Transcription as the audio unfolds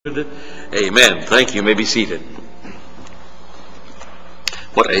Amen. Thank you. You may be seated.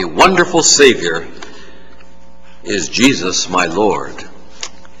 What a wonderful Savior is Jesus, my Lord.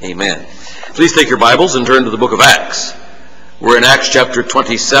 Amen. Please take your Bibles and turn to the book of Acts. We're in Acts chapter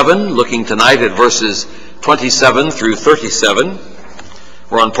 27, looking tonight at verses 27 through 37.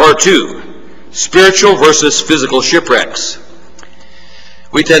 We're on part 2, spiritual versus physical shipwrecks.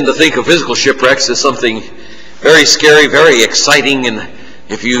 We tend to think of physical shipwrecks as something very scary, very exciting, and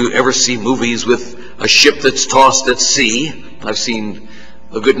if you ever see movies with a ship that's tossed at sea, I've seen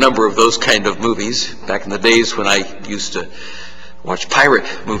a good number of those kind of movies back in the days when I used to watch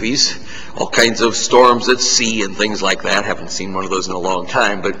pirate movies, all kinds of storms at sea and things like that. Haven't seen one of those in a long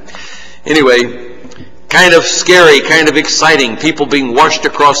time, but anyway, kind of scary, kind of exciting, people being washed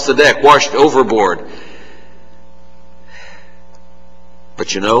across the deck, washed overboard.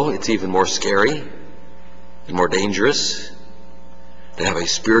 But you know, it's even more scary and more dangerous to have a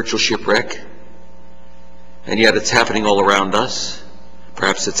spiritual shipwreck, and yet it's happening all around us.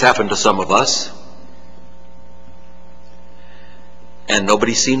 Perhaps it's happened to some of us, and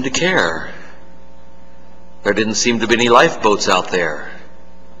nobody seemed to care. There didn't seem to be any lifeboats out there.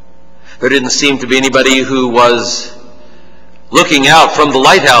 There didn't seem to be anybody who was looking out from the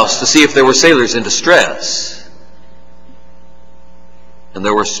lighthouse to see if there were sailors in distress. And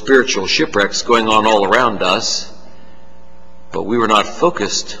there were spiritual shipwrecks going on all around us. But we were not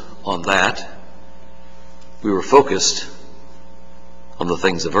focused on that. We were focused on the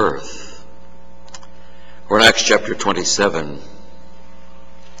things of earth. We're in Acts chapter 27.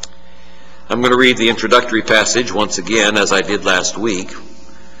 I'm going to read the introductory passage once again, as I did last week.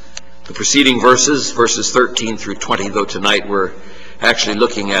 The preceding verses 13 through 20, though tonight we're actually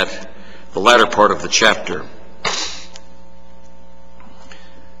looking at the latter part of the chapter.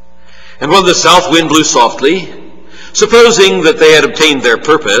 And when the south wind blew softly, supposing that they had obtained their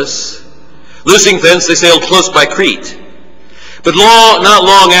purpose, loosing thence they sailed close by Crete. But not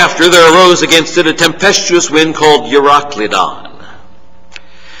long after there arose against it a tempestuous wind called Euroclydon.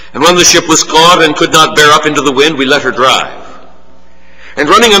 And when the ship was caught and could not bear up into the wind, we let her drive. And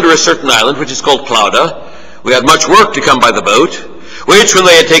running under a certain island, which is called Clauda, we had much work to come by the boat, which when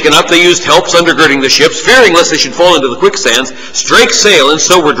they had taken up, they used helps undergirding the ships, fearing lest they should fall into the quicksands, strake sail, and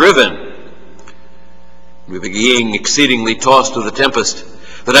so were driven. We being exceedingly tossed with the tempest.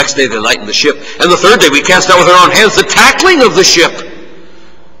 The next day they lightened the ship, and the third day we cast out with our own hands the tackling of the ship.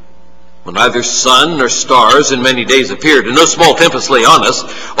 When neither sun nor stars in many days appeared, and no small tempest lay on us,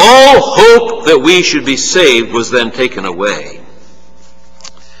 all hope that we should be saved was then taken away.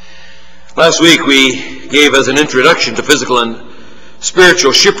 Last week we gave as an introduction to physical and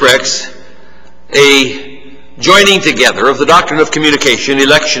spiritual shipwrecks a joining together of the doctrine of communication,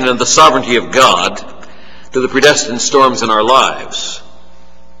 election, and the sovereignty of God to the predestined storms in our lives.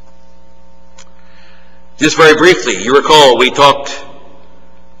 Just very briefly, you recall we talked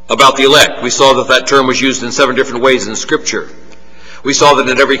about the elect. We saw that term was used in 7 different ways in Scripture. We saw that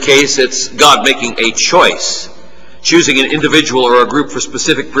in every case it's God making a choice, choosing an individual or a group for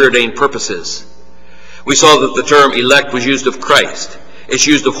specific preordained purposes. We saw that the term elect was used of Christ. It's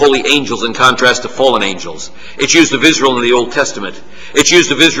used of holy angels in contrast to fallen angels. It's used of Israel in the Old Testament. It's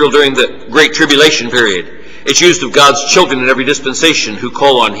used of Israel during the Great Tribulation period. It's used of God's children in every dispensation who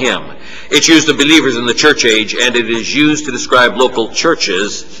call on Him. It's used of believers in the church age, and it is used to describe local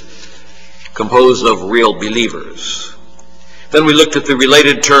churches composed of real believers. Then we looked at the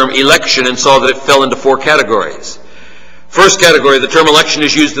related term election and saw that it fell into 4 categories. First category, the term election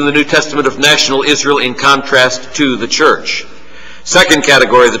is used in the New Testament of national Israel in contrast to the church. Second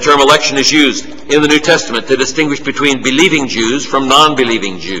category, the term election is used in the New Testament to distinguish between believing Jews from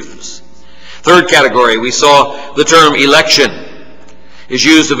non-believing Jews. Third category, we saw the term election is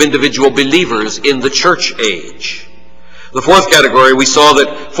used of individual believers in the church age. The fourth category, we saw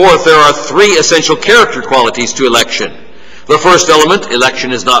that there are 3 essential character qualities to election. The first element,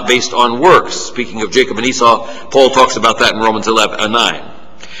 election is not based on works. Speaking of Jacob and Esau, Paul talks about that in Romans 9.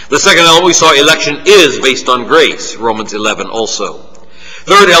 The second element, we saw election is based on grace, Romans 11 also.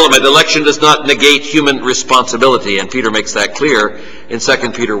 Third element, election does not negate human responsibility, and Peter makes that clear in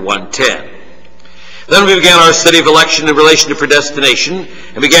 2 Peter 1:10. Then we began our study of election in relation to predestination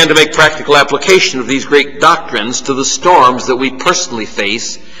and began to make practical application of these great doctrines to the storms that we personally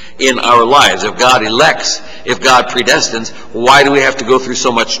face in our lives. If God elects, if God predestines, why do we have to go through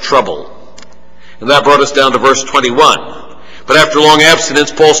so much trouble? And that brought us down to verse 21. But after long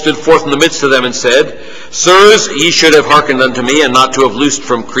abstinence, Paul stood forth in the midst of them and said, Sirs, ye should have hearkened unto me, and not to have loosed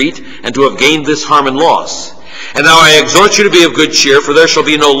from Crete, and to have gained this harm and loss. And now I exhort you to be of good cheer, for there shall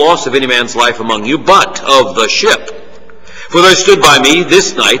be no loss of any man's life among you, but of the ship. For there stood by me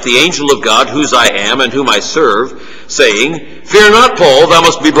this night the angel of God, whose I am and whom I serve, saying, Fear not, Paul, thou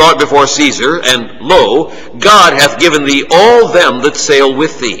must be brought before Caesar, and lo, God hath given thee all them that sail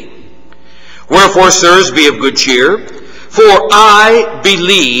with thee. Wherefore, sirs, be of good cheer, for I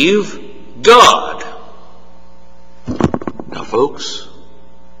believe God. Now, folks,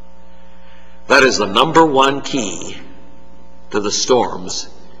 that is the number one key to the storms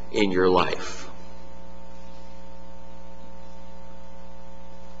in your life.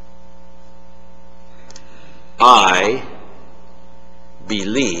 I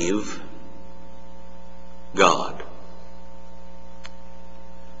believe God.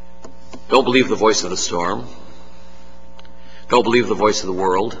 Don't believe the voice of the storm. Don't believe the voice of the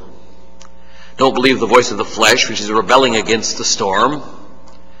world. Don't believe the voice of the flesh, which is rebelling against the storm.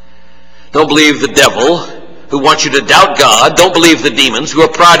 Don't believe the devil, who wants you to doubt God. Don't believe the demons, who are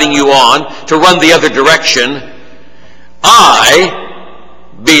prodding you on to run the other direction. I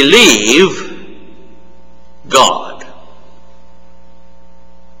believe God.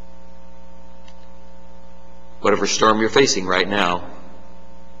 Whatever storm you're facing right now,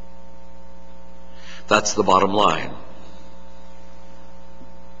 that's the bottom line.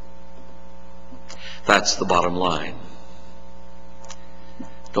 That's the bottom line.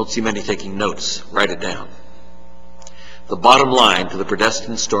 Don't see many taking notes. Write it down. The bottom line to the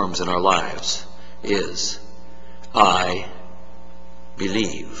predestined storms in our lives is, I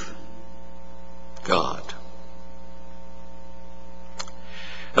believe God.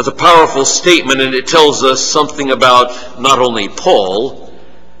 That's a powerful statement, and it tells us something about not only Paul,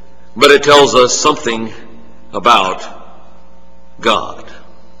 but it tells us something about God.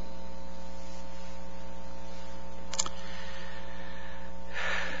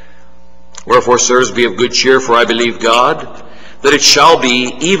 Wherefore, sirs, be of good cheer, for I believe God, that it shall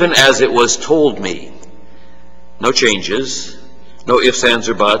be even as it was told me. No changes, no ifs, ands,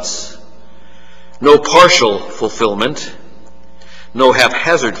 or buts, no partial fulfillment, no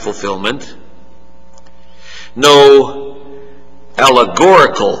haphazard fulfillment, no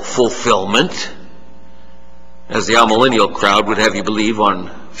allegorical fulfillment, as the amillennial crowd would have you believe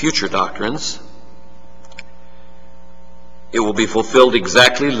on future doctrines. It will be fulfilled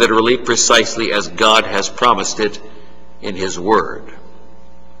exactly, literally, precisely as God has promised it in His Word.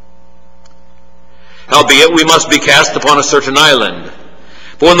 Howbeit, we must be cast upon a certain island.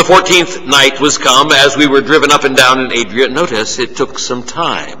 But when the 14th night was come, as we were driven up and down in Adria, notice it took some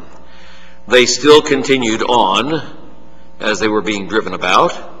time. They still continued on as they were being driven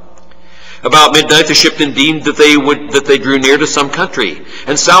about. About midnight the shipmen deemed that they drew near to some country,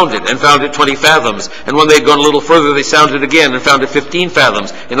 and sounded, and found it 20 fathoms. And when they had gone a little further, they sounded again, and found it 15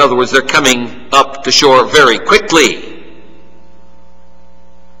 fathoms. In other words, they're coming up to shore very quickly.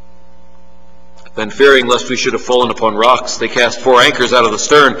 Then, fearing lest we should have fallen upon rocks, they cast 4 anchors out of the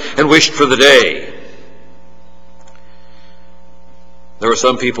stern, and wished for the day. There were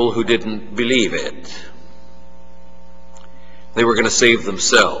some people who didn't believe it. They were going to save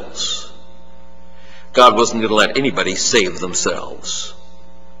themselves. God wasn't going to let anybody save themselves.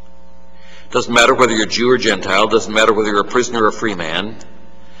 Doesn't matter whether you're Jew or Gentile, doesn't matter whether you're a prisoner or a free man,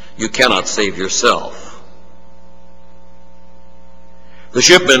 you cannot save yourself. The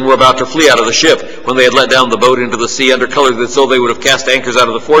shipmen were about to flee out of the ship when they had let down the boat into the sea under color that so they would have cast anchors out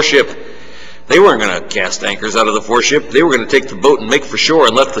of the foreship. They weren't going to cast anchors out of the foreship. They were going to take the boat and make for shore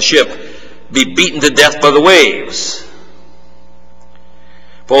and let the ship be beaten to death by the waves.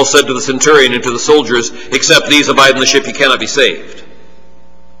 Paul said to the centurion and to the soldiers, except these abide in the ship, you cannot be saved.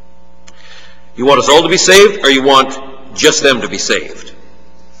 You want us all to be saved, or you want just them to be saved?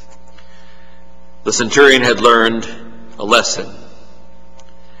 The centurion had learned a lesson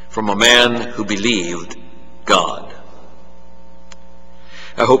from a man who believed God.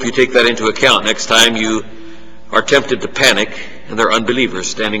 I hope you take that into account next time you are tempted to panic and there are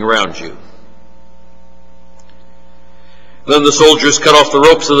unbelievers standing around you. Then the soldiers cut off the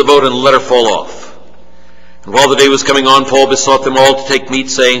ropes of the boat and let her fall off. And while the day was coming on, Paul besought them all to take meat,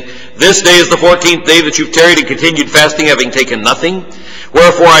 saying, This day is the 14th day that you've tarried and continued fasting, having taken nothing.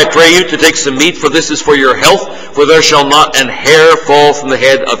 Wherefore I pray you to take some meat, for this is for your health, for there shall not an hair fall from the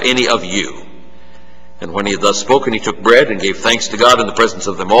head of any of you. And when he had thus spoken, he took bread and gave thanks to God in the presence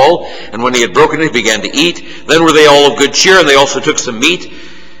of them all. And when he had broken it, he began to eat. Then were they all of good cheer, and they also took some meat.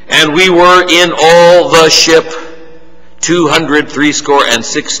 And we were in all the ship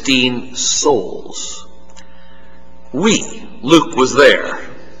 260 souls. Luke was there.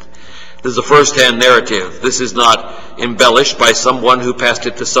 This is a first-hand narrative. This is not embellished by someone who passed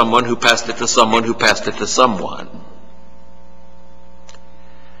it to someone who passed it to someone who passed it to someone.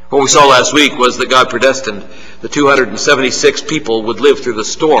 What we saw last week was that God predestined the 276 people would live through the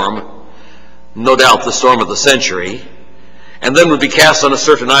storm, no doubt the storm of the century, and then would be cast on a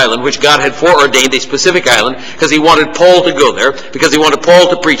certain island, which God had foreordained a specific island, because he wanted Paul to go there, because he wanted Paul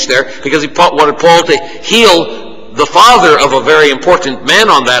to preach there, because he wanted Paul to heal the father of a very important man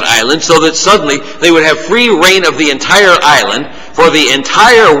on that island, so that suddenly they would have free reign of the entire island for the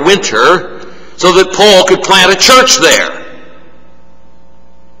entire winter, so that Paul could plant a church there.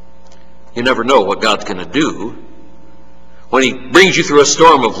 You never know what God's going to do when he brings you through a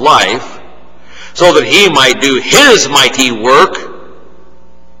storm of life, so that he might do his mighty work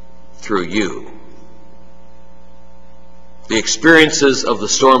through you. The experiences of the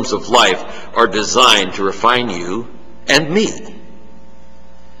storms of life are designed to refine you and me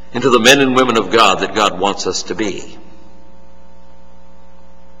into the men and women of God that God wants us to be.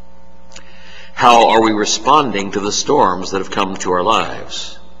 How are we responding to the storms that have come to our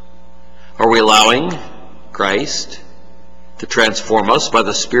lives? Are we allowing Christ to transform us by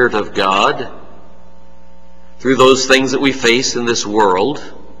the Spirit of God through those things that we face in this world,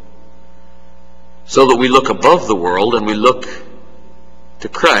 so that we look above the world and we look to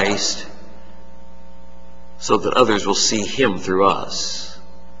Christ, so that others will see him through us?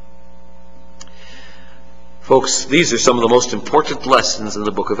 Folks, these are some of the most important lessons in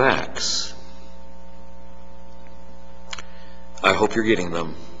the book of Acts. I hope you're getting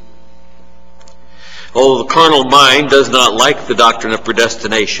them. Although the carnal mind does not like the doctrine of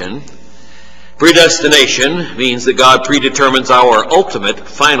predestination, predestination means that God predetermines our ultimate,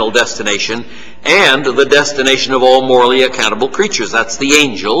 final destination and the destination of all morally accountable creatures. That's the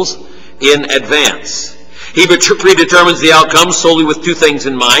angels in advance. He predetermines the outcome solely with two things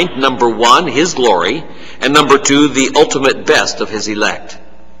in mind. Number one, his glory, and number two, the ultimate best of his elect.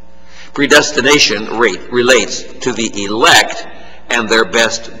 Predestination relates to the elect and their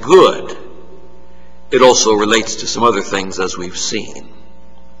best good. It also relates to some other things, as we've seen.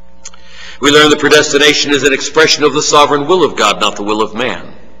 We learn that predestination is an expression of the sovereign will of God, not the will of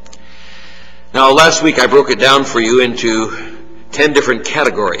man. Now, last week I broke it down for you into 10 different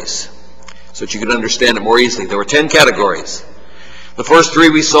categories so that you could understand it more easily. There were 10 categories. The first 3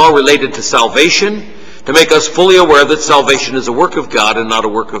 we saw related to salvation, to make us fully aware that salvation is a work of God and not a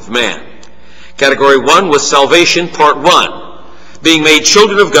work of man. Category 1 was salvation, part 1, being made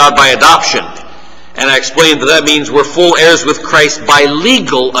children of God by adoption. And I explained that that means we're full heirs with Christ by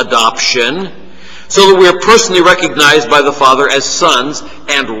legal adoption, so that we're personally recognized by the Father as sons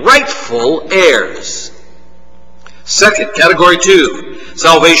and rightful heirs. Second, category 2,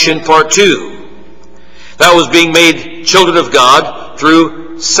 salvation part 2. That was being made children of God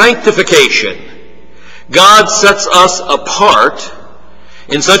through sanctification. God sets us apart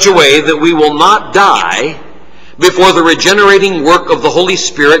in such a way that we will not die before the regenerating work of the Holy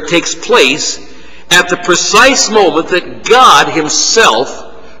Spirit takes place at the precise moment that God himself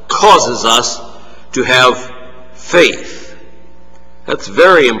causes us to have faith. That's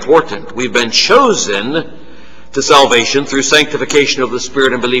very important. We've been chosen to salvation through sanctification of the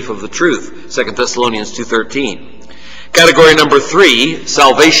Spirit and belief of the truth. 2 Thessalonians 2:13. Category number 3,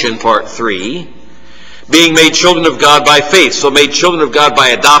 salvation part 3, being made children of God by faith. So made children of God by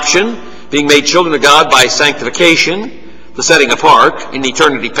adoption, being made children of God by sanctification, the setting apart in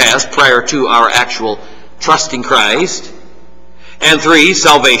eternity past prior to our actual trusting Christ. And 3,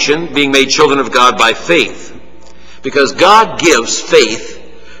 salvation, being made children of God by faith. Because God gives faith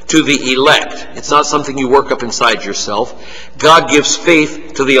to the elect. It's not something you work up inside yourself. God gives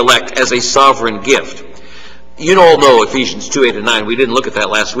faith to the elect as a sovereign gift. You all know Ephesians 2:8 and 9. We didn't look at that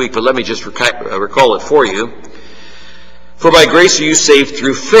last week, but let me just recall it for you. For by grace are you saved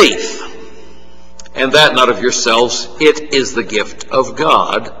through faith, and that not of yourselves, it is the gift of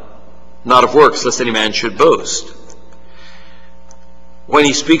God, not of works, lest any man should boast. When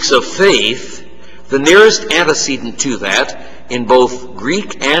he speaks of faith, the nearest antecedent to that, in both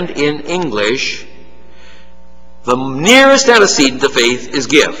Greek and in English, the nearest antecedent to faith is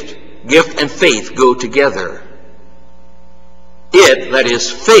gift. Gift and faith go together. It, that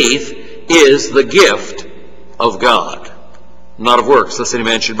is faith, is the gift of God, not of works, lest any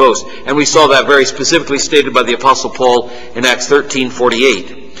man should boast. And we saw that very specifically stated by the Apostle Paul in Acts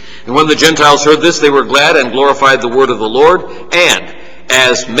 13:48. And when the Gentiles heard this, they were glad and glorified the word of the Lord, and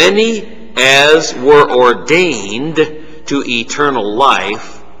as many as were ordained to eternal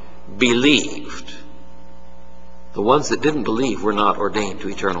life believed. The ones that didn't believe were not ordained to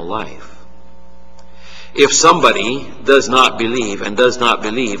eternal life. If somebody does not believe and does not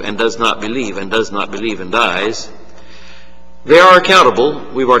believe and does not believe and does not believe and dies, they are accountable.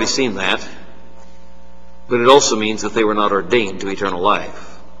 We've already seen that. But it also means that they were not ordained to eternal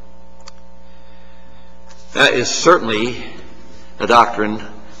life. That is certainly a doctrine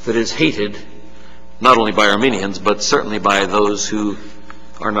that is hated not only by Arminians, but certainly by those who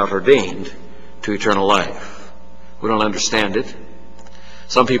are not ordained to eternal life. We don't understand it.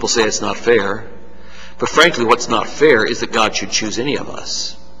 Some people say it's not fair. But frankly, what's not fair is that God should choose any of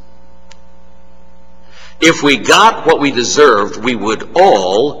us. If we got what we deserved, we would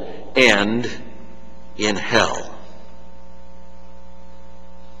all end in hell.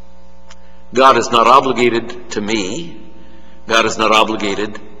 God is not obligated to me. God is not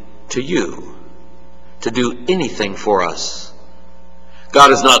obligated to you to do anything for us.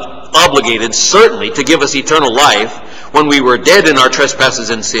 God is not obligated, certainly, to give us eternal life when we were dead in our trespasses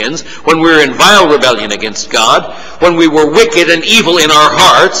and sins, when we were in vile rebellion against God, when we were wicked and evil in our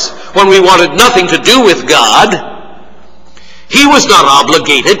hearts, when we wanted nothing to do with God. He was not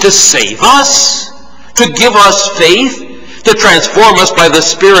obligated to save us, to give us faith, to transform us by the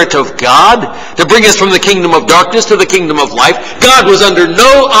Spirit of God, to bring us from the kingdom of darkness to the kingdom of life. God was under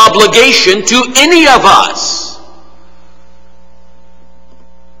no obligation to any of us.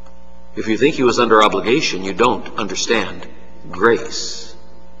 If you think he was under obligation, you don't understand grace.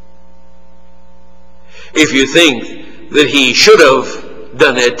 If you think that he should have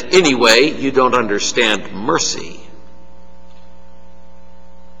done it anyway, you don't understand mercy.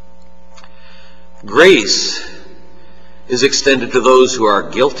 Grace is extended to those who are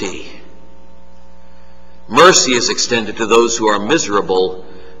guilty. Mercy is extended to those who are miserable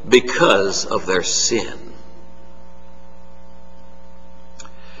because of their sin.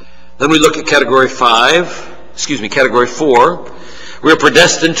 Then we look at category 4. We are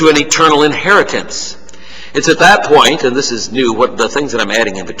predestined to an eternal inheritance. It's at that point, and this is new, what the things that I'm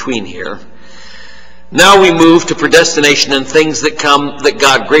adding in between here. Now we move to predestination and things that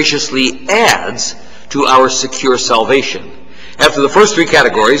God graciously adds to our secure salvation. After the first three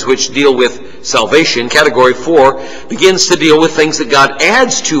categories, which deal with salvation, category 4 begins to deal with things that God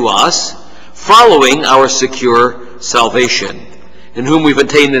adds to us following our secure salvation, in whom we've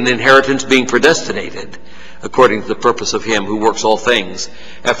attained an inheritance, being predestinated according to the purpose of him who works all things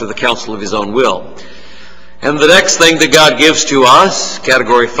after the counsel of his own will. And the next thing that God gives to us,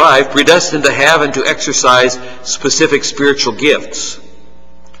 category 5, predestined to have and to exercise specific spiritual gifts.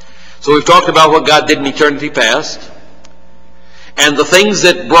 So we've talked about what God did in eternity past, and the things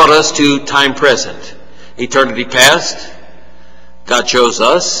that brought us to time present. Eternity past, God chose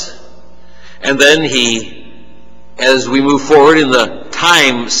us, and then as we move forward in the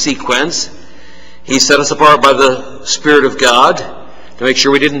time sequence, he set us apart by the Spirit of God to make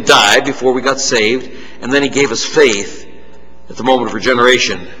sure we didn't die before we got saved, and then he gave us faith at the moment of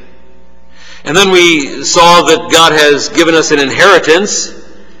regeneration. And then we saw that God has given us an inheritance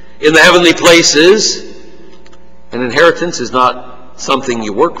in the heavenly places. An inheritance is not something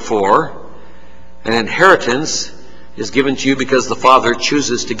you work for. An inheritance is given to you because the Father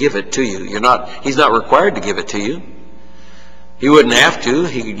chooses to give it to you. He's not required to give it to you. He wouldn't have to.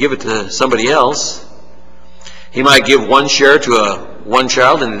 He could give it to somebody else. He might give one share to one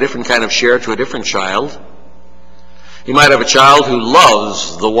child and a different kind of share to a different child. He might have a child who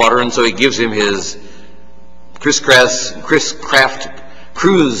loves the water, and so he gives him his Chris Craft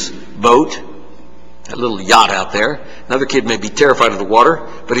cruise boat, that little yacht out there. Another kid may be terrified of the water,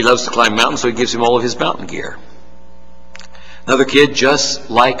 but he loves to climb mountains, so he gives him all of his mountain gear. Another kid just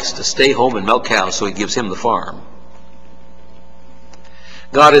likes to stay home and milk cows, so he gives him the farm.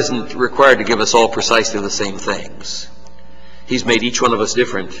 God isn't required to give us all precisely the same things. He's made each one of us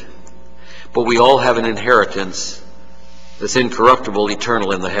different. But we all have an inheritance that's incorruptible,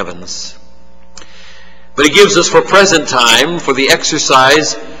 eternal in the heavens. But he gives us for present time, for the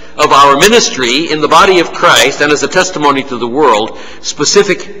exercise of our ministry in the body of Christ and as a testimony to the world,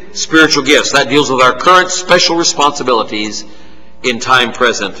 specific spiritual gifts. That deals with our current special responsibilities in time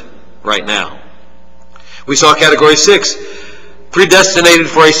present right now. We saw category 6, predestinated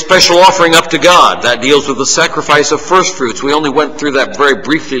for a special offering up to God. That deals with the sacrifice of first fruits. We only went through that very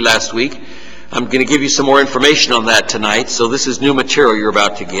briefly last week. I'm going to give you some more information on that tonight, so this is new material you're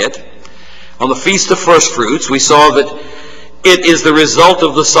about to get. On the Feast of First Fruits, we saw that it is the result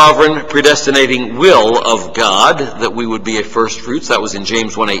of the sovereign predestinating will of God that we would be a first fruits. That was in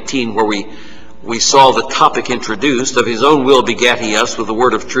James 1:18, where we saw the topic introduced, of his own will begat he us with the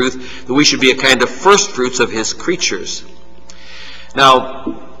word of truth, that we should be a kind of first fruits of his creatures.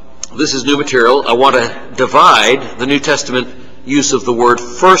 Now, this is new material. I want to divide the New Testament use of the word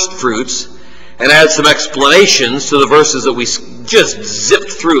first fruits and add some explanations to the verses that we just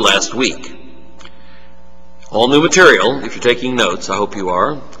zipped through last week. All new material, if you're taking notes, I hope you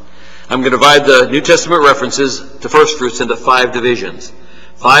are. I'm going to divide the New Testament references to first fruits into 5 divisions.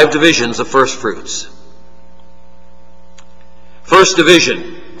 5 divisions of first fruits. First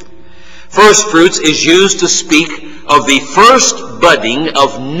division. First fruits is used to speak of the first budding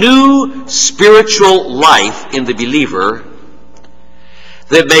of new spiritual life in the believer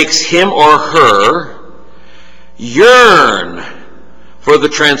that makes him or her yearn for the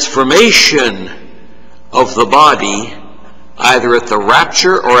transformation of the body, either at the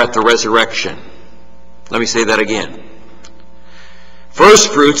rapture or at the resurrection. Let me say that again.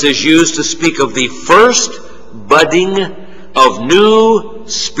 First fruits is used to speak of the first budding of new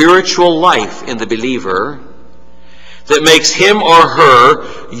spiritual life in the believer that makes him or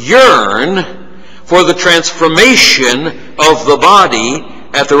her yearn for the transformation of the body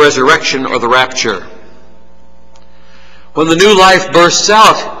at the resurrection or the rapture. When the new life bursts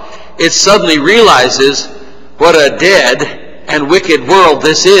out, it suddenly realizes what a dead and wicked world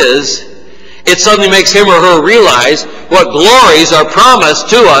this is. It suddenly makes him or her realize what glories are promised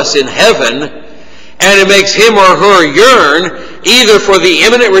to us in heaven, and it makes him or her yearn either for the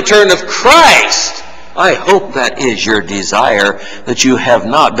imminent return of Christ. I hope that is your desire, that you have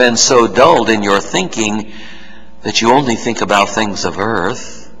not been so dulled in your thinking that you only think about things of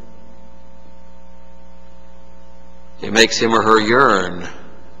earth. It makes him or her yearn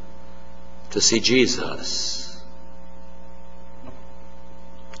to see Jesus.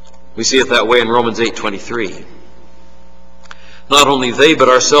 We see it that way in Romans 8:23. Not only they, but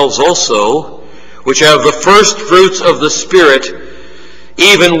ourselves also, which have the first fruits of the Spirit,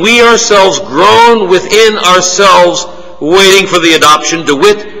 even we ourselves groan within ourselves, waiting for the adoption, to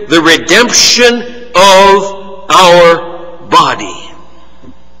wit, the redemption of our body.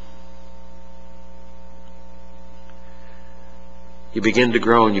 You begin to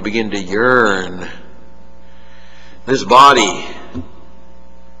groan, you begin to yearn. This body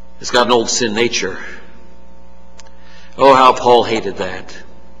has got an old sin nature. Oh, how Paul hated that.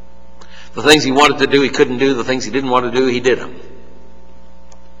 The things he wanted to do, he couldn't do. The things he didn't want to do, he did them.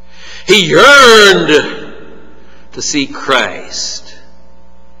 He yearned to see Christ.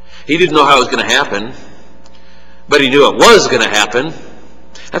 He didn't know how it was going to happen, but he knew it was going to happen.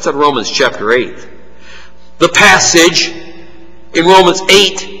 That's in Romans chapter 8. The passage in Romans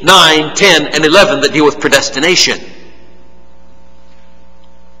 8, 9, 10, and 11 that deal with predestination.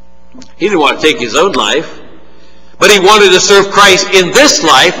 He didn't want to take his own life, but he wanted to serve Christ in this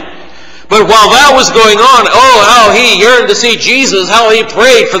life. But while that was going on, oh, how he yearned to see Jesus, how he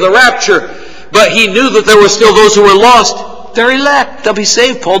prayed for the rapture. But he knew that there were still those who were lost. They're elect. They'll be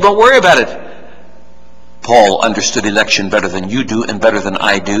saved, Paul. Don't worry about it. Paul understood election better than you do and better than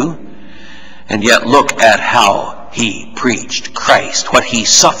I do. And yet look at how he preached Christ, what he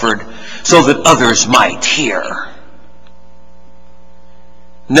suffered so that others might hear.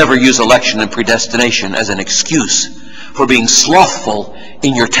 Never use election and predestination as an excuse for being slothful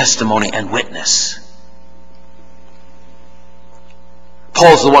in your testimony and witness.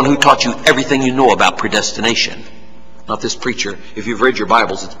 Paul's the one who taught you everything you know about predestination. Not this preacher. If you've read your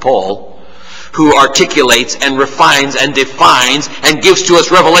Bibles, it's Paul who articulates and refines and defines and gives to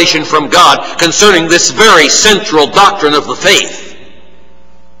us revelation from God concerning this very central doctrine of the faith.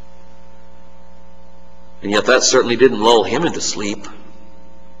 And yet that certainly didn't lull him into sleep.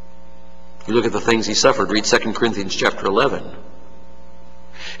 You look at the things he suffered. Read 2 Corinthians chapter 11.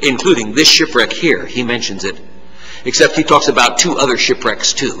 Including this shipwreck here. He mentions it. Except he talks about two other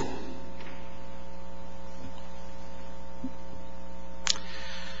shipwrecks too.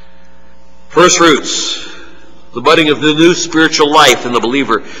 First fruits. The budding of the new spiritual life in the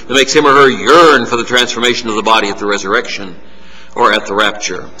believer that makes him or her yearn for the transformation of the body at the resurrection or at the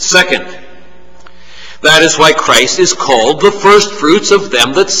rapture. Second, that is why Christ is called the first fruits of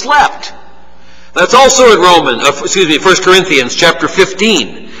them that slept. That's also in 1 Corinthians chapter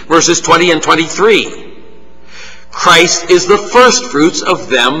 15, verses 20 and 23. Christ is the first fruits of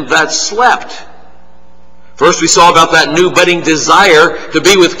them that slept. First we saw about that new budding desire to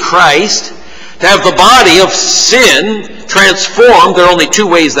be with Christ, to have the body of sin transformed. There are only two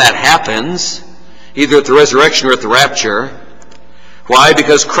ways that happens, either at the resurrection or at the rapture. Why?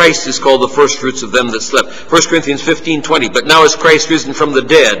 Because Christ is called the first fruits of them that slept. 1 Corinthians 15:20. But now is Christ risen from the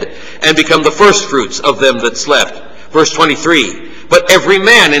dead and become the first fruits of them that slept. Verse 23. But every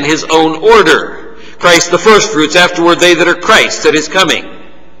man in his own order. Christ the first fruits, afterward they that are Christ at his coming.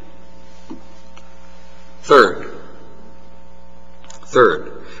 Third.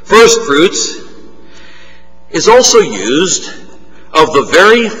 First fruits is also used of the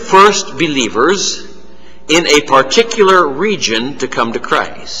very first believers in a particular region to come to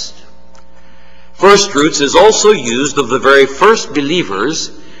Christ. First fruits is also used of the very first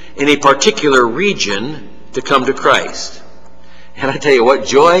believers in a particular region to come to Christ. And I tell you what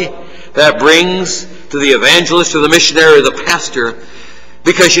joy that brings to the evangelist, to the missionary, or the pastor.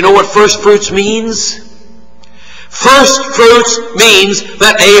 Because you know what first fruits means? First fruits means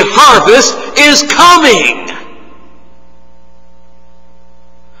that a harvest is coming.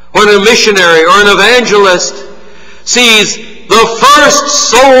 When a missionary or an evangelist sees the first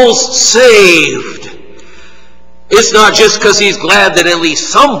souls saved, it's not just because he's glad that at least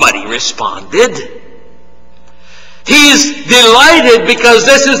somebody responded. He's delighted because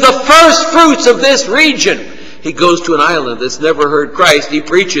this is the first fruits of this region. He goes to an island that's never heard Christ. He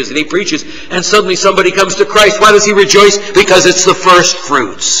preaches and he preaches, and suddenly somebody comes to Christ. Why does he rejoice? Because it's the first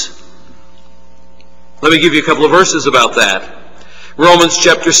fruits. Let me give you a couple of verses about that. Romans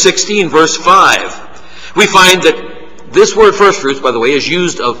chapter 16, verse 5. We find that this word first fruits, by the way, is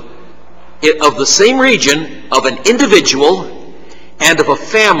used of the same region of an individual and of a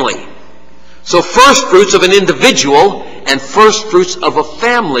family. So first fruits of an individual and first fruits of a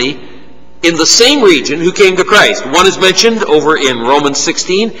family in the same region who came to Christ. One is mentioned over in Romans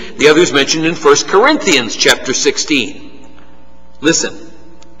 16. The other is mentioned in 1 Corinthians chapter 16. Listen.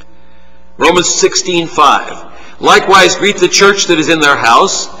 Romans 16:5. Likewise greet the church that is in their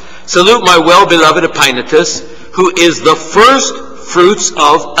house. Salute my well-beloved Epaenetus, who is the first fruits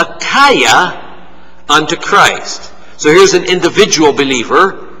of Achaia unto Christ. So here's an individual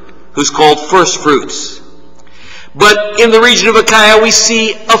believer who's called first fruits. But in the region of Achaia, we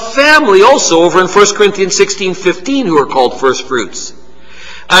see a family also over in 1 Corinthians 16:15 who are called first fruits.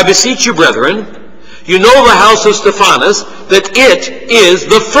 I beseech you, brethren, you know the house of Stephanas, that it is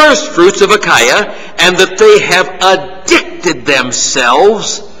the first fruits of Achaia, and that they have addicted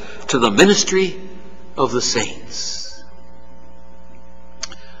themselves to the ministry of the saints.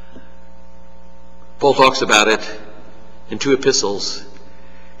 Paul talks about it in 2 epistles,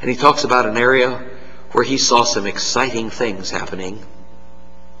 and he talks about an area where he saw some exciting things happening.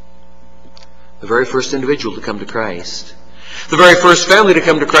 The very first individual to come to Christ. The very first family to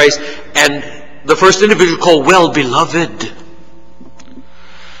come to Christ. And the first individual called well-beloved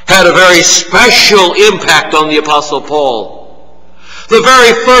had a very special impact on the Apostle Paul. The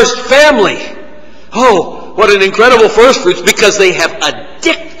very first family. Oh, what an incredible first fruits, because they have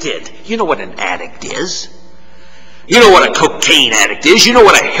addicted. You know what an addict is. You know what a cocaine addict is. You know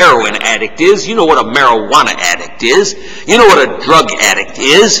what a heroin addict is. You know what a marijuana addict is. You know what a drug addict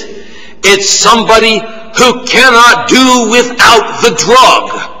is. It's somebody who cannot do without the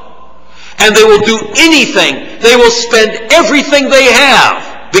drug. And they will do anything. They will spend everything they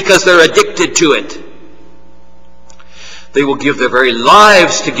have because they're addicted to it. They will give their very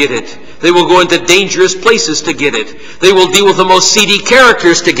lives to get it. They will go into dangerous places to get it. They will deal with the most seedy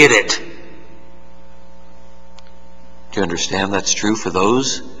characters to get it. Do you understand that's true for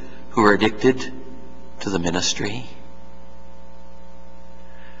those who are addicted to the ministry?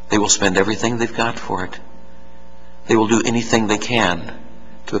 They will spend everything they've got for it. They will do anything they can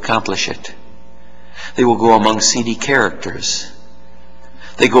to accomplish it. They will go among seedy characters.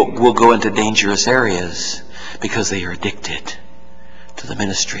 They will go into dangerous areas because they are addicted to the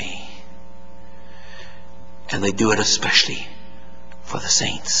ministry. And they do it especially for the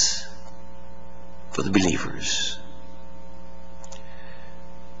saints, for the believers.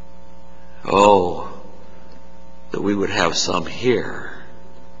 Oh, that we would have some here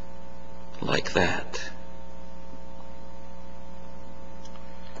like that.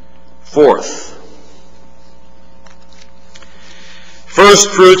 Fourth,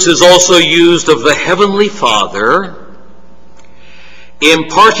 first fruits is also used of the Heavenly Father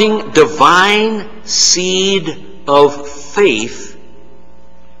imparting divine seed of faith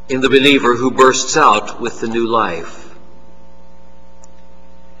in the believer who bursts out with the new life.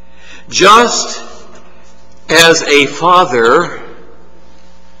 Just as a father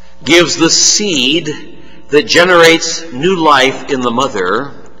gives the seed that generates new life in the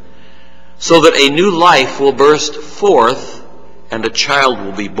mother, so that a new life will burst forth and a child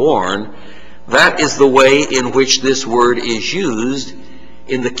will be born, that is the way in which this word is used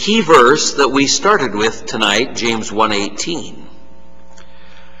in the key verse that we started with tonight, James 1:18.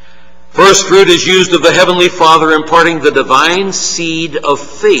 First fruit is used of the Heavenly Father imparting the divine seed of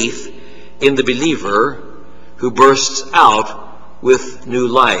faith in the believer who bursts out with new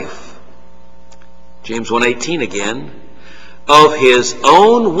life. James 1:18 again. Of his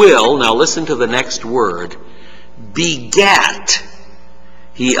own will, now listen to the next word, begat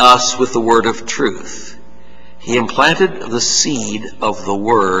he us with the word of truth. He implanted the seed of the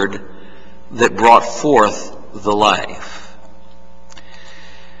word that brought forth the life.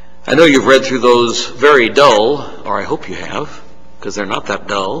 I know you've read through those very dull, or I hope you have, because they're not that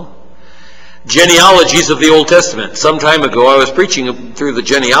dull, Genealogies of the Old Testament. Some time ago I was preaching through the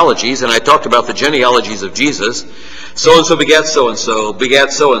genealogies, and I talked about the genealogies of Jesus. So-and-so begat so-and-so,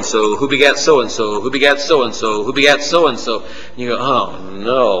 begat so-and-so, who begat so-and-so, who begat so-and-so, who begat so-and-so. And you go, oh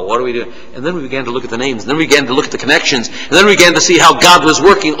no, what do we do? And then we began to look at the names, and then we began to look at the connections, and then we began to see how God was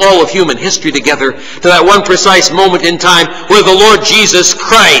working all of human history together to that one precise moment in time where the Lord Jesus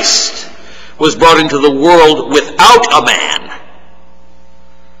Christ was brought into the world without a man,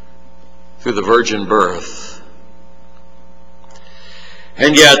 through the virgin birth.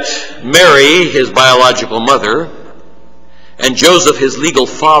 And yet Mary, his biological mother, and Joseph, his legal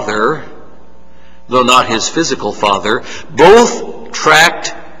father, though not his physical father, both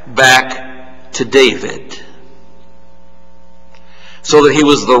tracked back to David, so that he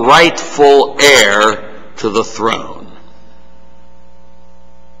was the rightful heir to the throne.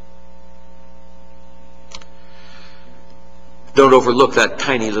 Don't overlook that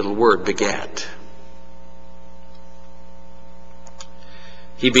tiny little word, begat.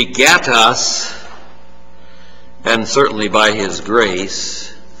 He begat us, and certainly by his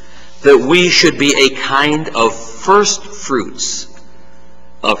grace, that we should be a kind of first fruits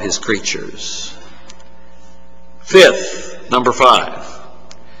of his creatures. Fifth, number 5.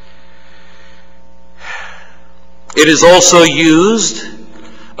 It is also used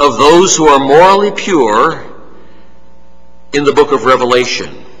of those who are morally pure in the book of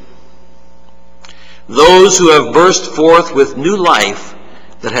Revelation. Those who have burst forth with new life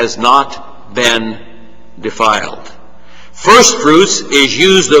that has not been defiled. First fruits is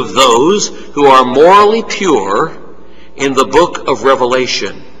used of those who are morally pure in the book of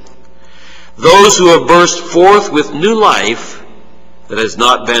Revelation. Those who have burst forth with new life that has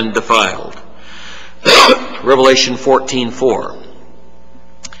not been defiled. Revelation 14:4.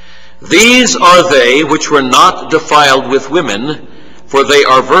 These are they which were not defiled with women, for they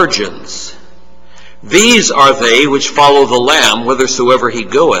are virgins. These are they which follow the Lamb whithersoever he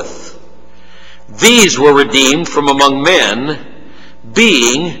goeth. These were redeemed from among men,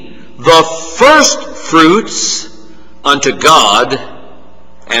 being the first fruits unto God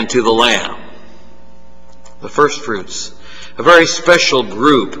and to the Lamb. The first fruits, a very special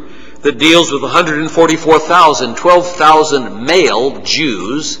group that deals with 144,000, 12,000 male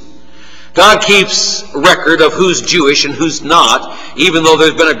Jews. God keeps record of who's Jewish and who's not, even though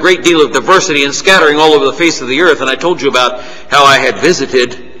there's been a great deal of diversity and scattering all over the face of the earth. And I told you about how I had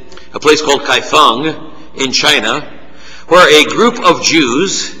visited a place called Kaifeng in China, where a group of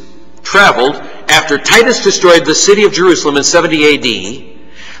Jews traveled after Titus destroyed the city of Jerusalem in 70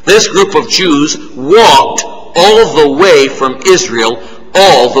 AD. This group of Jews walked all the way from Israel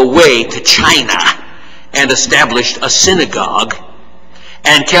all the way to China and established a synagogue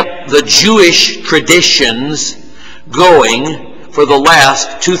and kept the Jewish traditions going for the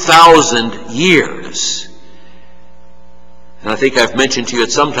last 2,000 years. And I think I've mentioned to you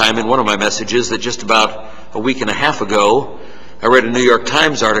at some time in one of my messages that just about a week and a half ago, I read a New York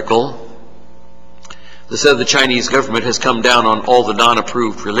Times article that said the Chinese government has come down on all the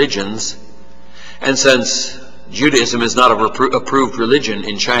non-approved religions, and since Judaism is not an approved religion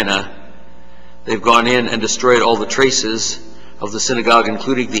in China, they've gone in and destroyed all the traces of the synagogue,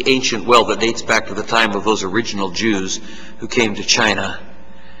 including the ancient well that dates back to the time of those original Jews who came to China.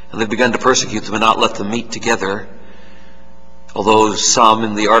 And they've begun to persecute them and not let them meet together, although some,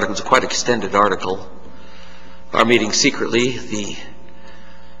 in the article, it's a quite extended article, are meeting secretly,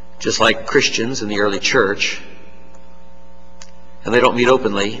 just like Christians in the early church, and they don't meet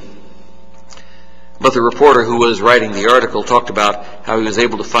openly. But the reporter who was writing the article talked about how he was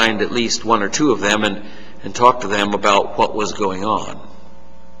able to find at least one or two of them and talk to them about what was going on.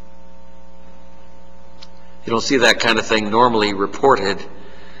 You don't see that kind of thing normally reported.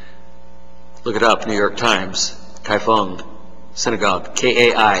 Look it up, New York Times, Kaifeng Synagogue,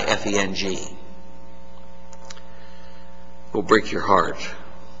 K-A-I-F-E-N-G. Will break your heart.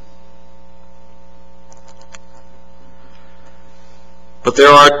 But there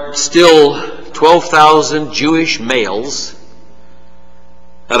are still 12,000 Jewish males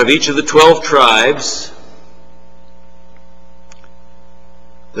out of each of the 12 tribes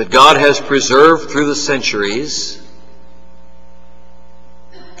that God has preserved through the centuries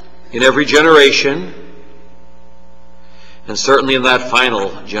in every generation, and certainly in that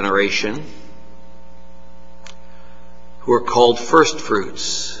final generation, who are called first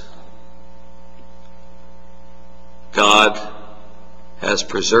fruits. God has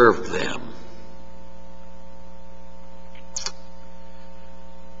preserved them.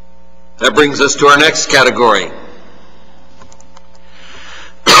 That brings us to our next category.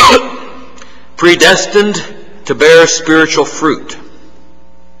 Predestined to bear spiritual fruit.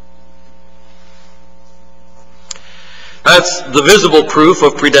 That's the visible proof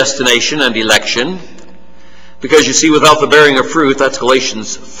of predestination and election. Because you see, without the bearing of fruit, that's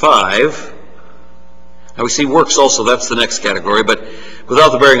Galatians 5. Now we see works also, that's the next category. But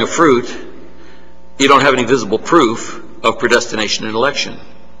without the bearing of fruit, you don't have any visible proof of predestination and election.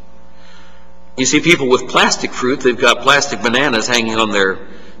 You see people with plastic fruit, they've got plastic bananas hanging on their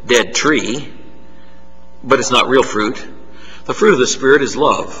dead tree, but it's not real fruit. The fruit of the Spirit is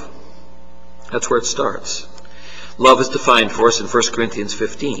love. That's where it starts. Love is defined for us in 1 Corinthians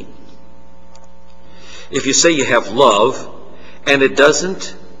 15. If you say you have love and it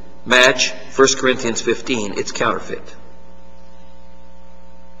doesn't match 1 Corinthians 15, it's counterfeit.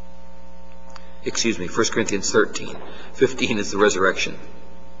 Excuse me, 1 Corinthians 13. 15 is the resurrection.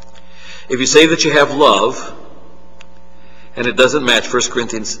 If you say that you have love and it doesn't match 1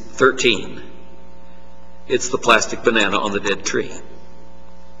 Corinthians 13, it's the plastic banana on the dead tree.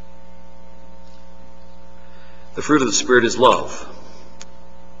 The fruit of the Spirit is love,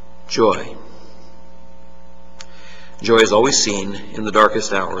 joy. Joy is always seen in the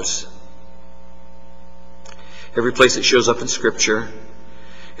darkest hours. Every place it shows up in Scripture,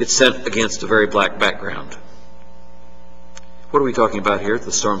 it's sent against a very black background. What are we talking about here?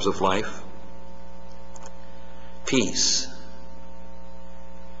 The storms of life. Peace.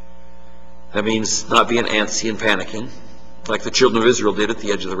 That means not being antsy and panicking, like the children of Israel did at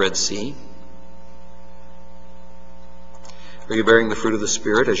the edge of the Red Sea. Are you bearing the fruit of the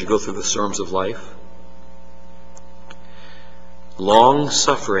Spirit as you go through the storms of life?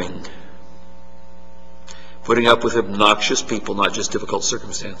 Long-suffering. Putting up with obnoxious people, not just difficult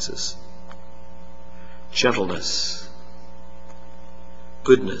circumstances. Gentleness.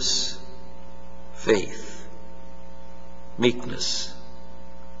 Goodness. Faith. Meekness.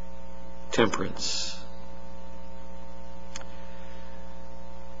 Temperance.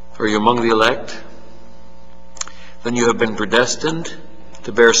 Are you among the elect? Then you have been predestined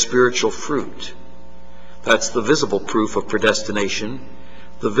to bear spiritual fruit. That's the visible proof of predestination,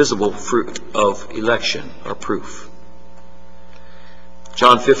 the visible fruit of election, or proof.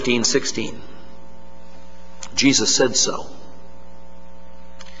 John 15:16. Jesus said so.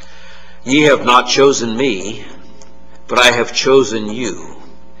 Ye have not chosen me, but I have chosen you.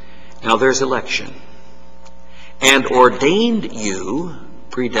 Now there's election. And ordained you,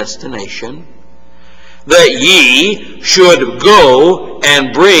 predestination, that ye should go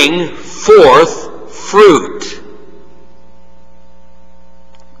and bring forth fruit.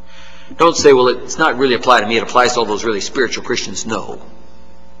 Don't say, well, it's not really applied to me, it applies to all those really spiritual Christians. No.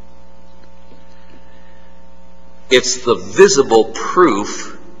 It's the visible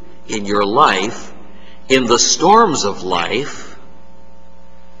proof in your life, in the storms of life,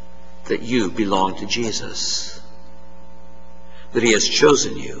 that you belong to Jesus, that He has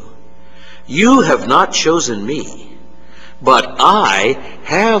chosen you. You have not chosen me, but I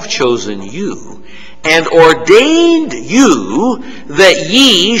have chosen you and ordained you that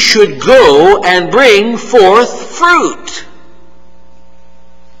ye should go and bring forth fruit.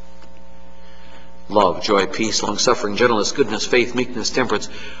 Love, joy, peace, long-suffering, gentleness, goodness, faith, meekness, temperance.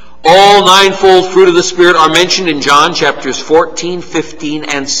 All ninefold fruit of the Spirit are mentioned in John chapters 14, 15,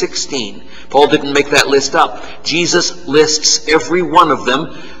 and 16. Paul didn't make that list up. Jesus lists every one of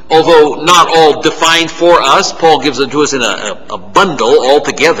them, although not all defined for us. Paul gives them to us in a bundle all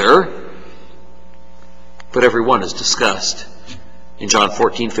together. But every one is discussed in John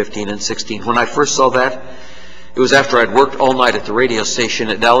 14, 15, and 16. When I first saw that, it was after I'd worked all night at the radio station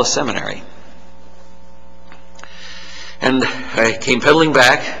at Dallas Seminary. And I came pedaling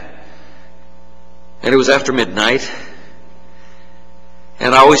back, and it was after midnight.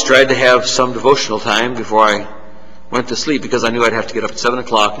 And I always tried to have some devotional time before I went to sleep, because I knew I'd have to get up at 7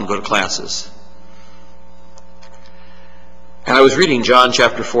 o'clock and go to classes. And I was reading John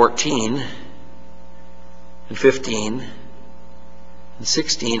chapter 14 and 15 and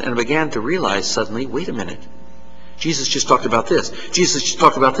 16, and I began to realize suddenly, wait a minute. Jesus just talked about this. Jesus just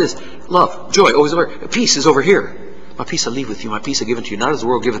talked about this. Love, joy, always over. Peace is over here. My peace I leave with you, my peace I give unto you. Not as the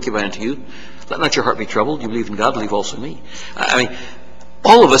world giveth, give I unto you. Let not your heart be troubled. You believe in God, believe also in me. I mean,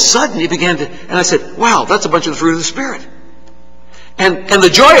 all of a sudden he began to, and I said, wow, that's a bunch of the fruit of the Spirit. And the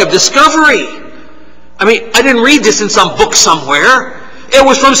joy of discovery. I mean, I didn't read this in some book somewhere. It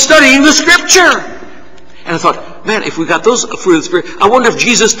was from studying the Scripture. And I thought, man, if we got those fruit of the Spirit, I wonder if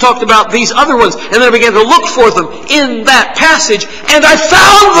Jesus talked about these other ones. And then I began to look for them in that passage, and I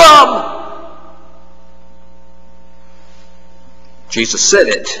found them. Jesus said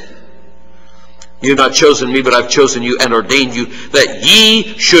it. You have not chosen me, but I've chosen you and ordained you that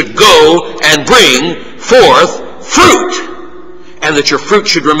ye should go and bring forth fruit, and that your fruit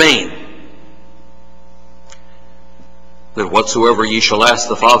should remain. that whatsoever ye shall ask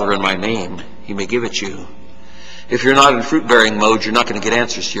the Father in my name, he may give it you. If you're not in fruit-bearing mode, you're not going to get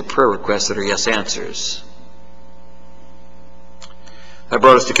answers to your prayer requests that are yes answers. That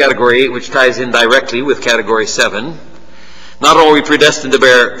brought us to category 8, which ties in directly with category 7. Not only are we predestined to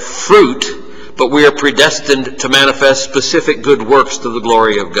bear fruit, but we are predestined to manifest specific good works to the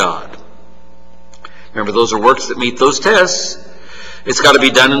glory of God. Remember, those are works that meet those tests. It's got to be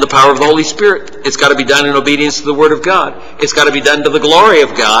done in the power of the Holy Spirit. It's got to be done in obedience to the Word of God. It's got to be done to the glory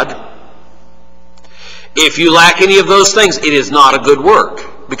of God. If you lack any of those things, it is not a good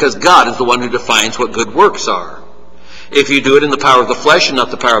work, because God is the one who defines what good works are. If you do it in the power of the flesh and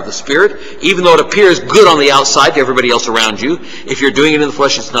not the power of the Spirit, even though it appears good on the outside to everybody else around you, if you're doing it in the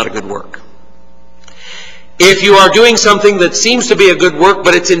flesh, it's not a good work. If you are doing something that seems to be a good work,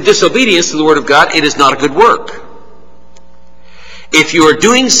 but it's in disobedience to the Word of God, it is not a good work. If you are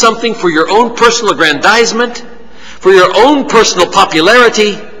doing something for your own personal aggrandizement, for your own personal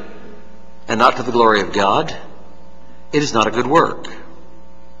popularity, and not to the glory of God, it is not a good work.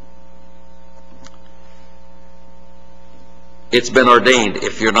 It's been ordained.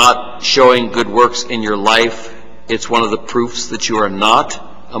 If you're not showing good works in your life, it's one of the proofs that you are not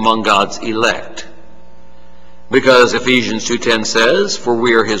among God's elect. Because Ephesians 2:10 says, "For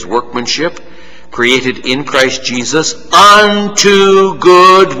we are his workmanship, created in Christ Jesus unto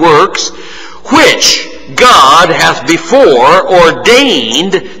good works, which God hath before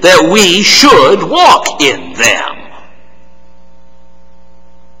ordained that we should walk in them."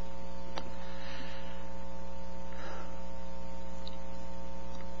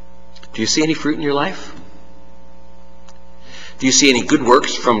 Do you see any fruit in your life? Do you see any good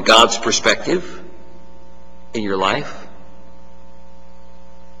works from God's perspective in your life?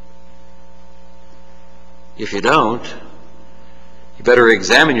 If you don't, you better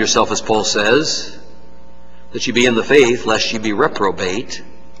examine yourself, as Paul says, that ye be in the faith, lest ye be reprobate.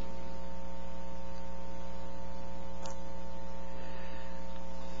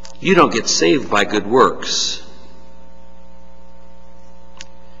 You don't get saved by good works.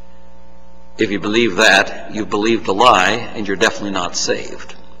 If you believe that, you've believed a lie, and you're definitely not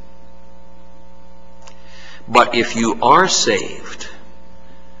saved. But if you are saved,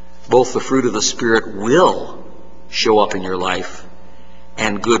 both the fruit of the Spirit will show up in your life,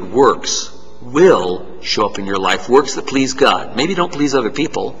 and good works will show up in your life. Works that please God. Maybe don't please other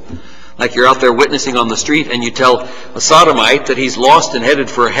people. Like you're out there witnessing on the street and you tell a sodomite that he's lost and headed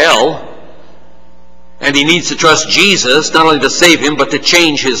for hell, and he needs to trust Jesus, not only to save him, but to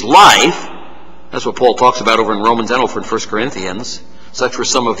change his life. That's what Paul talks about over in Romans and over in 1 Corinthians. Such were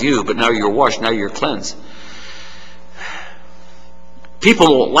some of you, but now you're washed, now you're cleansed.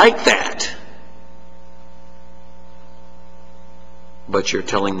 People won't like that. But you're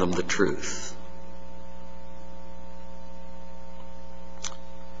telling them the truth.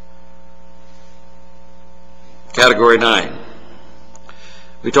 Category 9.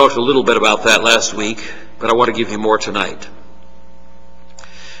 We talked a little bit about that last week, but I want to give you more tonight.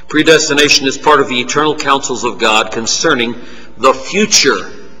 Predestination is part of the eternal counsels of God concerning the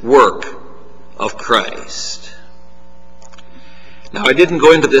future work of Christ. Now, I didn't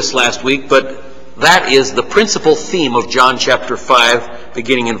go into this last week, but that is the principal theme of John chapter 5,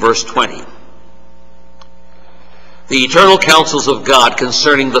 beginning in verse 20. The eternal counsels of God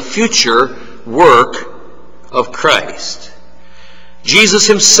concerning the future work of Christ. Jesus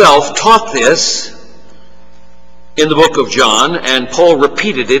himself taught this in the book of John, and Paul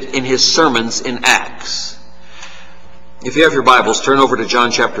repeated it in his sermons in Acts. If you have your Bibles, turn over to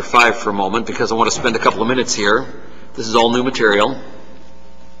John chapter 5 for a moment, because I want to spend a couple of minutes here. This is all new material.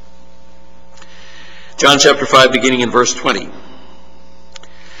 John chapter 5, beginning in verse 20.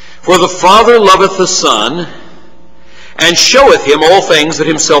 "For the Father loveth the Son, and showeth him all things that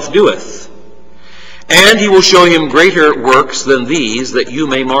himself doeth. And he will show him greater works than these, that you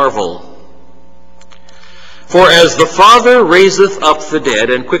may marvel. For as the Father raiseth up the dead,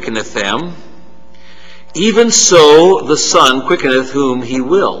 and quickeneth them, even so the Son quickeneth whom he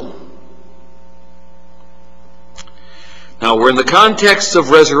will." Now, we're in the context of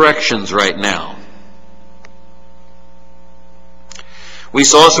resurrections right now. We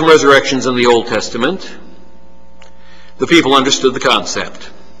saw some resurrections in the Old Testament. The people understood the concept.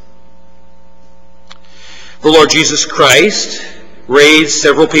 The Lord Jesus Christ raised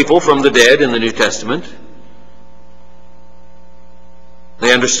several people from the dead in the New Testament.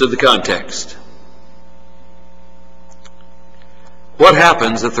 They understood the context. What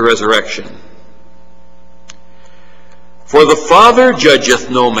happens at the resurrection? "For the Father judgeth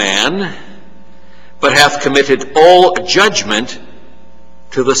no man, but hath committed all judgment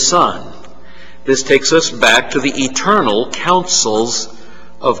to the Son, This takes us back to the eternal counsels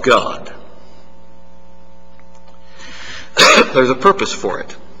of God. There's a purpose for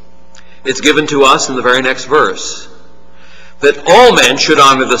it. It's given to us in the very next verse, that all men should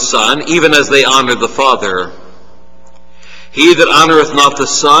honor the Son, even as they honor the Father. He that honoreth not the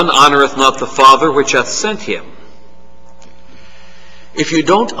Son honoreth not the Father which hath sent him. If you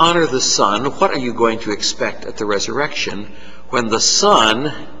don't honor the Son, what are you going to expect at the resurrection when the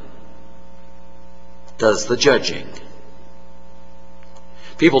Son does the judging?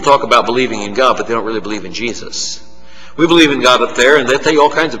 People talk about believing in God, but they don't really believe in Jesus. We believe in God up there, and they say all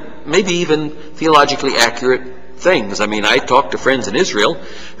kinds of, maybe even theologically accurate things. I mean, I talked to friends in Israel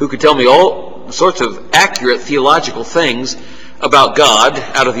who could tell me all sorts of accurate theological things about God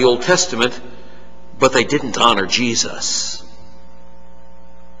out of the Old Testament, but they didn't honor Jesus.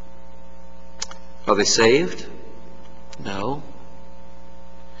 Are they saved? No.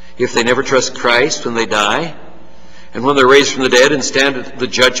 If they never trust Christ when they die, and when they're raised from the dead and stand at the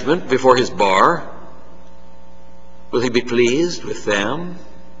judgment before his bar, will he be pleased with them?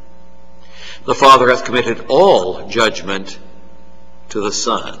 The Father hath committed all judgment to the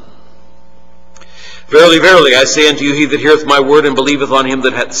Son. Verily, verily, I say unto you, he that heareth my word and believeth on him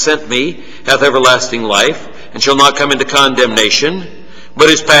that hath sent me hath everlasting life, and shall not come into condemnation, but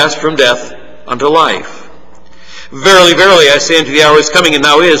is passed from death unto life. Verily, verily, I say unto you, the hour is coming, and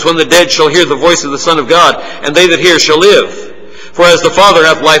now is, when the dead shall hear the voice of the Son of God, and they that hear shall live. For as the Father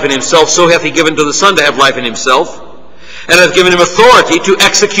hath life in himself, so hath he given to the Son to have life in himself, and hath given him authority to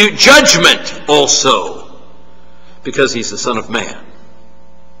execute judgment also, because he's the Son of Man.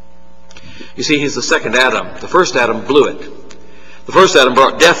 You see, he's the second Adam. The first Adam blew it. The first Adam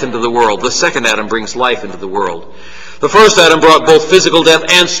brought death into the world. The second Adam brings life into the world. The first Adam brought both physical death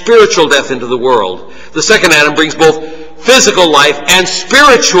and spiritual death into the world. The second Adam brings both physical life and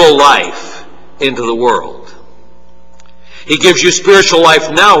spiritual life into the world. He gives you spiritual life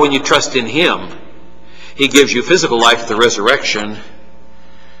now when you trust in him. He gives you physical life at the resurrection.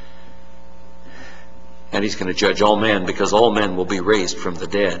 And he's going to judge all men, because all men will be raised from the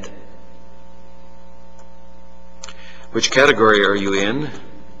dead. Which category are you in?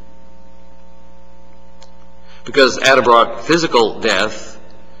 Because Adam brought physical death,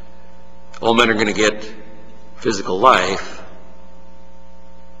 all men are going to get physical life.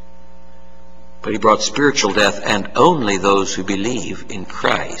 But he brought spiritual death, and only those who believe in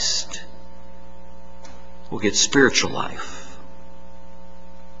Christ will get spiritual life.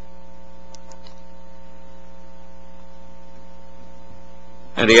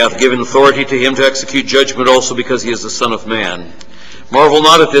 And he hath given authority to him to execute judgment also, because he is the Son of Man. Marvel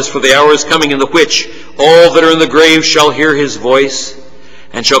not at this, for the hour is coming in the which all that are in the grave shall hear his voice,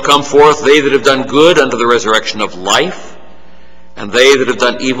 and shall come forth, they that have done good unto the resurrection of life, and they that have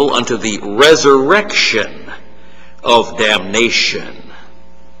done evil unto the resurrection of damnation.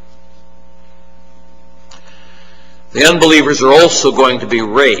 The unbelievers are also going to be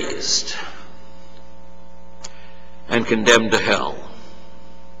raised and condemned to hell.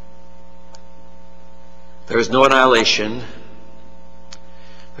 There is no annihilation.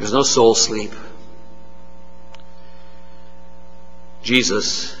 There is no soul sleep.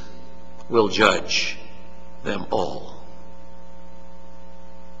 Jesus will judge them all.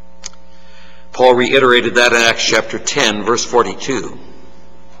 Paul reiterated that in Acts chapter 10, verse 42.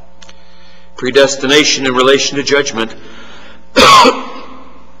 Predestination in relation to judgment.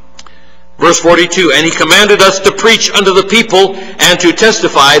 Verse 42, and he commanded us to preach unto the people and to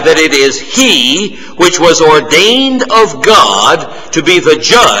testify that it is he which was ordained of God to be the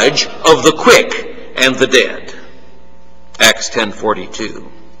judge of the quick and the dead. Acts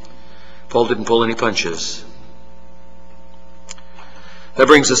 10:42. Paul didn't pull any punches. That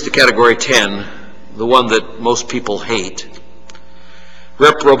brings us to category 10, the one that most people hate.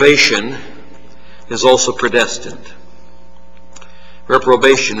 Reprobation is also predestined.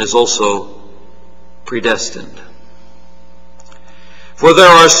 Reprobation is also predestined. For there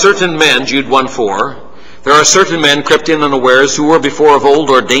are certain men, Jude 1:4, there are certain men crept in unawares who were before of old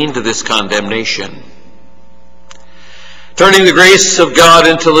ordained to this condemnation, turning the grace of God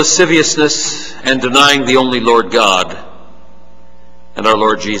into lasciviousness and denying the only Lord God and our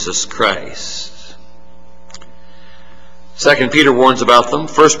Lord Jesus Christ. 2 Peter warns about them.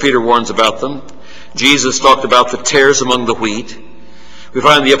 1 Peter warns about them. Jesus talked about the tares among the wheat. We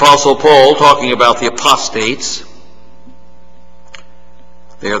find the Apostle Paul talking about the apostates.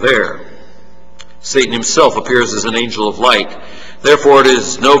 They are there. Satan himself appears as an angel of light. Therefore it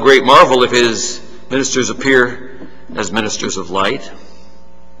is no great marvel if his ministers appear as ministers of light.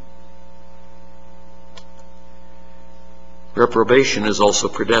 Reprobation is also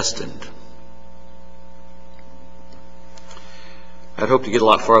predestined. I'd hoped to get a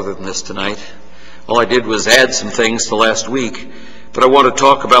lot farther than this tonight. All I did was add some things to last week, but I want to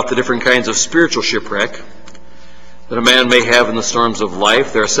talk about the different kinds of spiritual shipwreck that a man may have in the storms of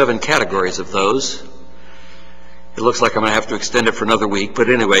life. There are 7 categories of those. It looks like I'm going to have to extend it for another week, but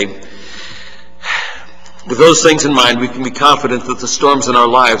anyway, with those things in mind, we can be confident that the storms in our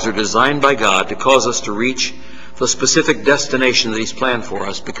lives are designed by God to cause us to reach the specific destination that He's planned for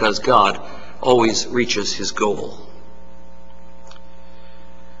us, because God always reaches His goal.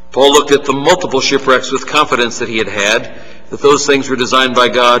 Paul looked at the multiple shipwrecks with confidence that he had had, that those things were designed by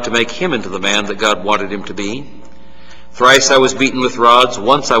God to make him into the man that God wanted him to be. Thrice I was beaten with rods,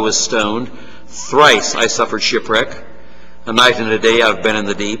 once I was stoned, thrice I suffered shipwreck, a night and a day I've been in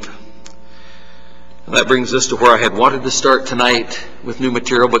the deep. And that brings us to where I had wanted to start tonight with new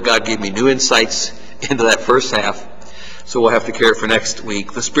material, but God gave me new insights into that first half. So we'll have to carry it for next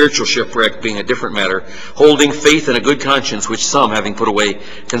week. The spiritual shipwreck being a different matter, holding faith and a good conscience, which some, having put away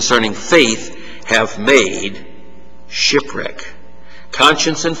concerning faith, have made shipwreck.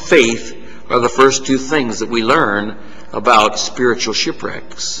 Conscience and faith are the first 2 things that we learn about spiritual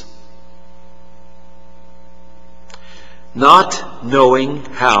shipwrecks. Not knowing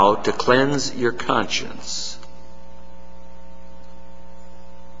how to cleanse your conscience.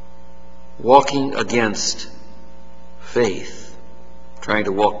 Walking against faith, trying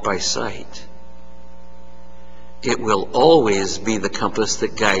to walk by sight. It will always be the compass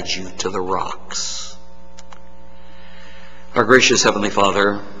that guides you to the rocks. Our gracious Heavenly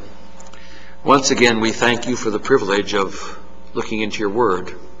Father, once again we thank you for the privilege of looking into your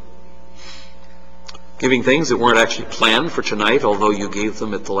Word, giving things that weren't actually planned for tonight, although you gave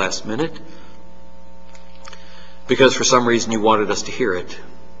them at the last minute, because for some reason you wanted us to hear it.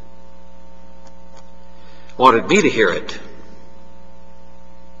 Wanted me to hear it,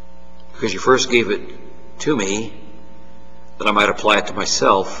 because you first gave it to me that I might apply it to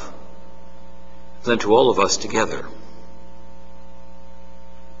myself, then to all of us together.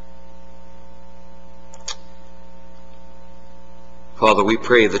 Father, we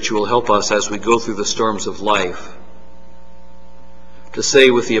pray that you will help us as we go through the storms of life to say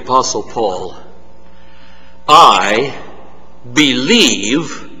with the Apostle Paul, I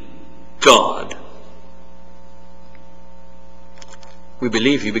believe God. We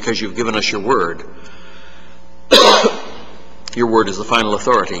believe you because you've given us your word. Your word is the final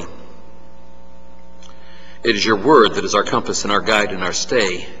authority. It is your word that is our compass and our guide and our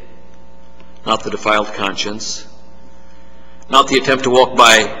stay, not the defiled conscience, not the attempt to walk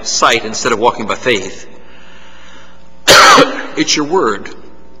by sight instead of walking by faith. It's your word.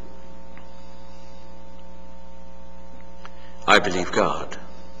 I believe God.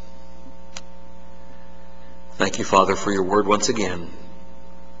 Thank you, Father, for your word once again.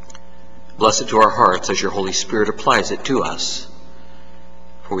 Bless it to our hearts as your Holy Spirit applies it to us.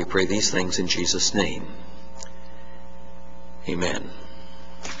 For we pray these things in Jesus' name. Amen.